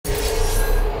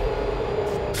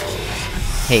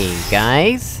Hey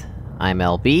guys, I'm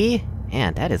LB,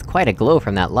 and that is quite a glow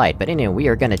from that light, but anyway, we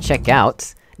are gonna check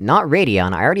out... not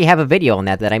Radeon, I already have a video on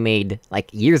that I made, like,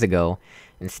 years ago.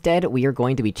 Instead, we are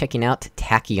going to be checking out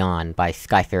Tachyon by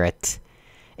Skyferret.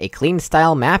 A clean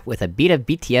style map with a beat of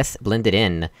BTS blended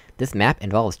in. This map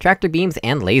involves tractor beams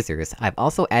and lasers. I've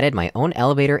also added my own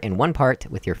elevator in one part,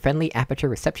 with your friendly aperture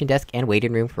reception desk and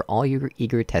waiting room for all your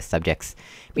eager test subjects.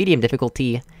 Medium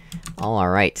difficulty.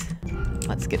 Alright.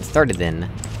 Let's get started then.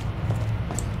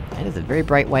 That is a very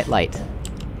bright white light.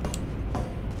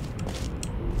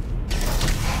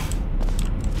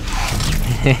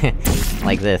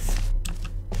 Like this.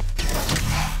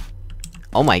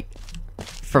 Oh my...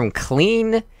 From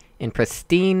clean and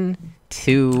pristine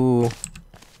to...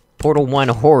 Portal 1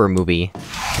 horror movie.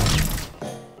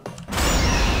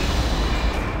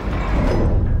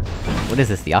 What is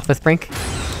this, the office prank?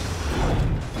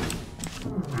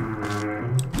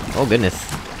 Oh goodness.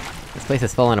 This place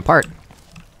is falling apart.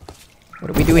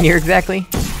 What are we doing here exactly?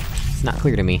 It's not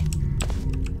clear to me.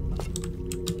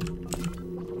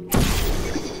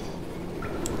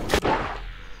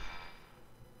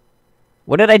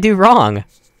 What did I do wrong?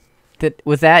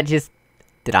 Was that just...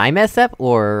 did I mess up,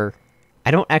 or... I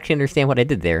don't actually understand what I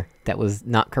did there. That was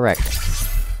not correct.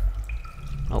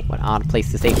 Oh, what an odd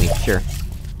place to save me, sure.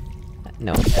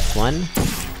 No, this one.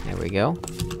 There we go.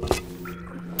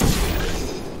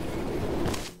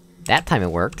 That time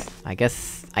it worked. I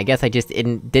guess I just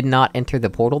did not enter the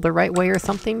portal the right way or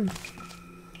something?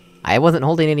 I wasn't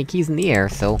holding any keys in the air,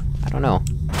 so... I don't know.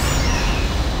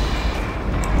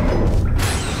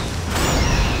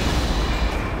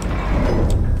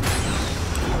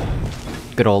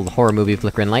 Good old horror movie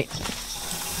flickering light.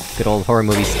 Good old horror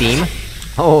movie steam.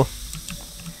 Oh!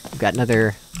 We've got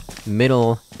another...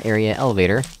 middle area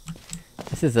elevator.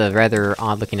 This is a rather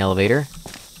odd-looking elevator.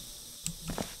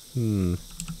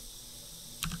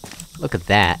 Look at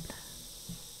that.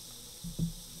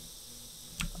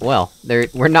 Well,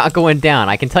 we're not going down,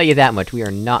 I can tell you that much, we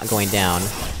are not going down.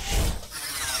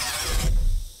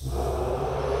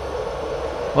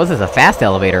 Well, this is a fast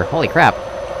elevator, holy crap.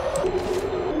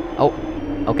 Oh,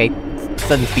 okay.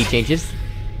 Sudden speed changes.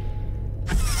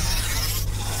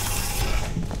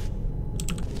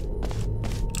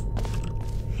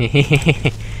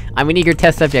 I'm an eager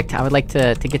test subject, I would like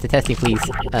to get to testing, please.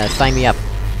 Sign me up.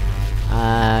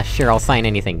 Sure, I'll sign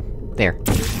anything. There.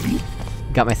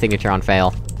 Got my signature on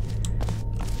file.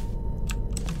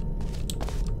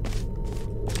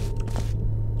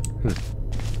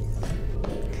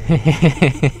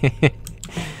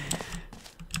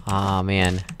 Aw,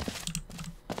 man.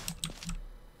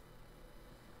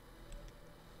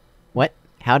 What?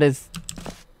 How does...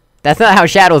 That's not how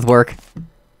shadows work!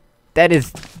 That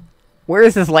is... Where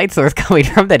is this light source coming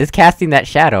from that is casting that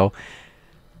shadow?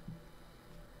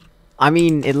 I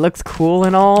mean, it looks cool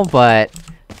and all, but...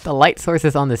 the light source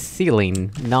is on the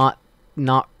ceiling, not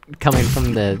coming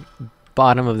from the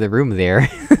bottom of the room there.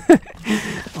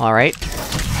 Alright.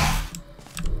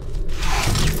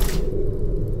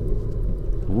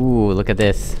 Ooh, look at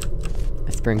this.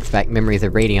 This brings back memories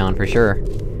of Radeon, for sure.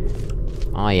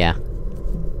 Oh yeah.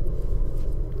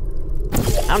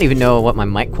 I don't even know what my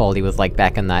mic quality was like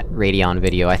back in that Radeon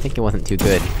video, I think it wasn't too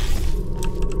good.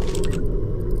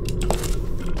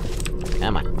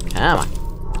 Come on, come on!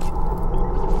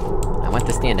 I want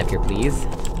to stand up here, please.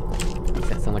 Is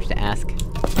that so much to ask?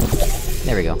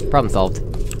 There we go, problem solved.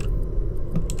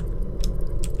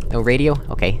 No radio?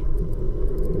 Okay.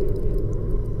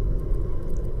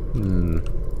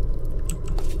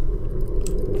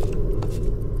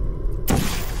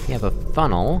 We have a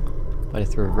funnel, but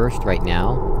it's reversed right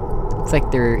now. Looks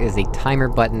like there is a timer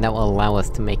button that will allow us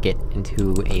to make it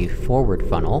into a forward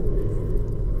funnel.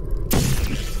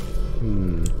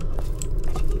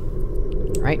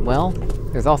 Right, well,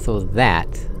 there's also that,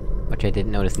 which I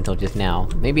didn't notice until just now.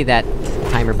 Maybe that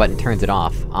timer button turns it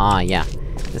off. Ah, yeah.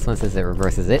 This one says it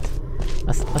reverses it.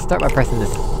 Let's start by pressing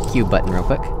this cube button real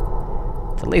quick.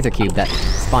 It's a laser cube that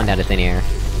spawned out of thin air.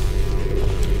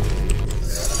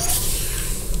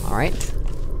 Alright.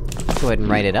 Let's go ahead and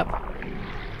write it up.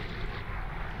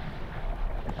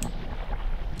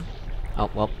 Oh,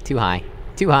 well, too high.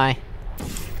 Too high!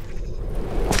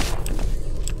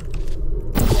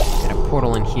 Got a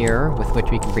portal in here, with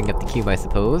which we can bring up the cube, I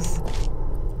suppose.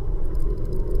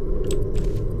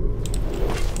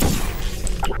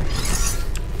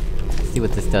 Let's see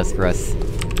what this does for us.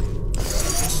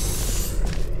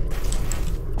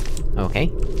 Okay.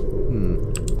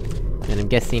 And I'm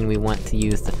guessing we want to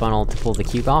use the funnel to pull the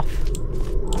cube off.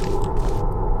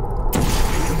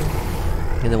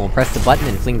 And then we'll press the button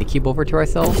and fling the cube over to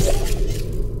ourselves.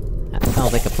 That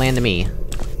sounds like a plan to me.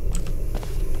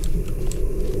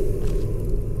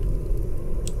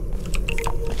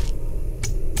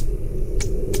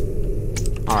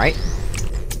 Alright.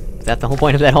 Is that the whole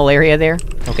point of that whole area there?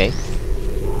 Okay.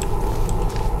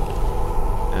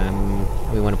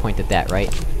 We wanna point at that, right?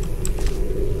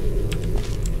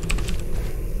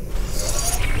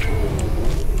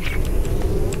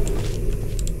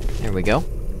 There we go.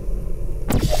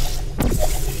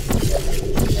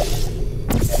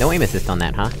 No aim assist on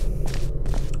that, huh?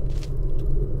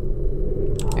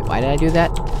 Wait, why did I do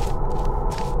that?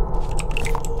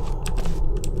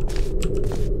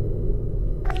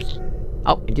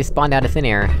 Oh, it just spawned out of thin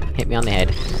air, hit me on the head.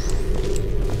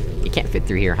 You can't fit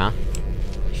through here, huh?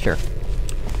 Sure.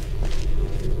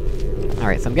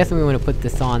 Alright, so I'm guessing we wanna put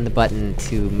this on the button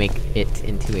to make it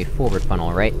into a forward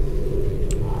funnel, right?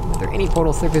 Are there any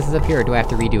portal surfaces up here, or do I have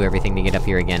to redo everything to get up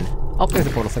here again? Oh, there's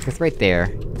a portal surface right there.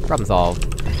 Problem solved.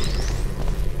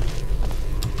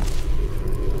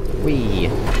 Whee!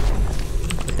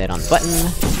 Put that on the button.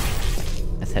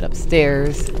 Let's head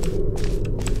upstairs.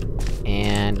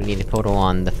 And we need a portal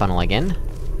on the funnel again.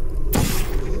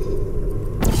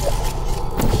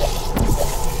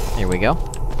 There we go.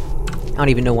 I don't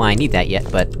even know why I need that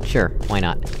yet, but sure, why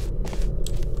not?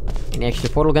 Any extra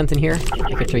portal guns in here?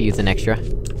 I could sure use an extra.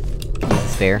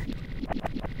 It's fair.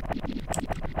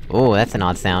 Oh, that's an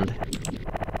odd sound.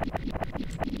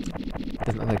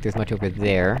 Doesn't look like there's much over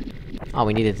there. Oh,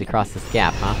 we needed to cross this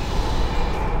gap, huh?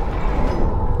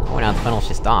 Oh, now the funnel's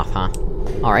just off, huh?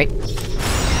 Alright.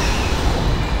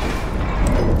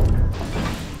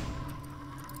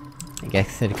 I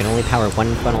guess it can only power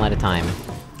one funnel at a time.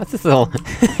 What's this little...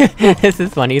 This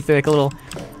is funny, it's like a little...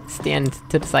 stand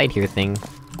to the side here thing.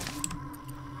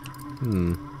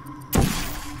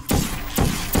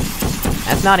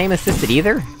 That's not aim-assisted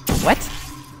either? What?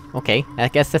 Okay, I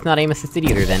guess that's not aim-assisted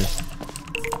either, then.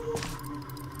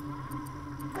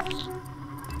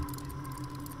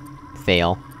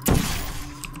 Fail.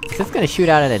 Is this gonna shoot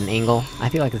out at an angle? I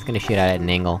feel like it's gonna shoot out at an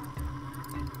angle.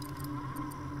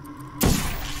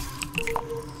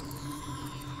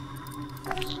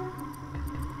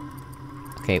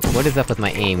 Okay, what is up with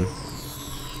my aim?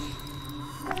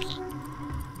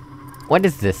 What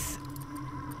is this?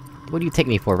 What do you take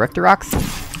me for, Rectorox?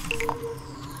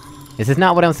 This is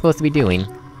not what I'm supposed to be doing.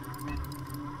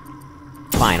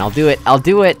 Fine, I'll do it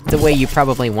the way you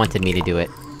probably wanted me to do it.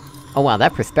 Oh wow,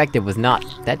 that perspective was not-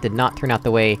 that did not turn out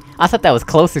the way- I thought that was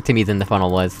closer to me than the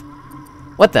funnel was.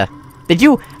 What the- Did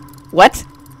you- What?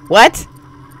 What?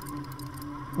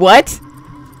 What?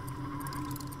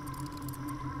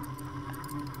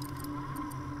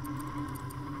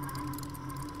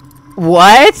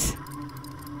 What?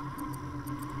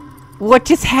 What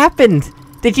just happened?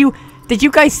 Did you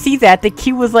guys see that? The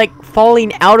Q was like,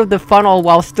 falling out of the funnel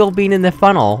while still being in the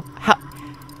funnel.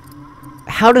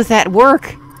 How does that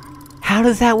work? How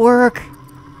does that work?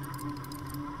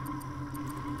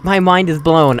 My mind is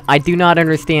blown. I do not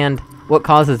understand what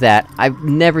causes that. I've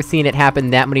never seen it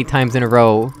happen that many times in a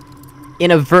row. In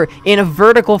a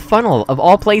vertical funnel, of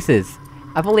all places.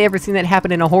 I've only ever seen that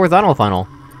happen in a horizontal funnel.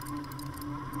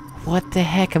 What the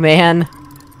heck, man?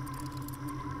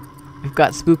 We've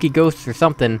got spooky ghosts or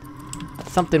something.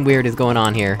 Something weird is going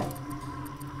on here.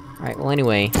 Alright, well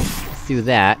anyway, let's do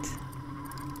that.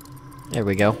 There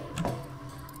we go.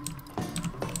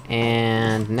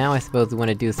 And now I suppose we want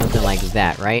to do something like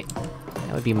that, right?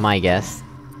 That would be my guess.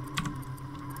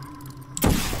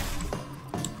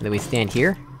 Then we stand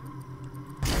here?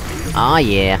 Ah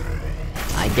yeah!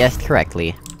 I guessed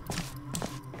correctly.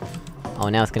 Oh,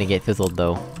 now it's gonna get fizzled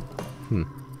though.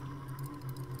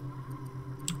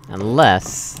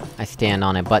 Unless I stand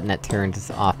on a button that turns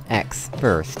off X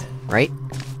first, right?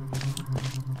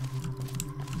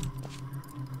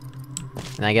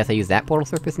 And I guess I use that portal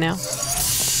surface now?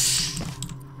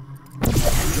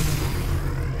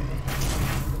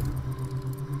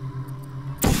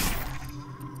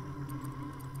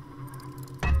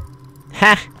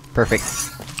 Ha! Perfect.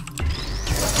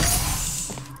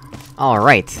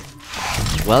 Alright.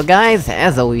 Well guys,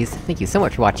 as always, thank you so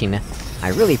much for watching. I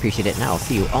really appreciate it, and I'll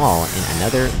see you all in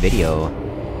another video.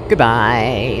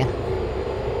 Goodbye!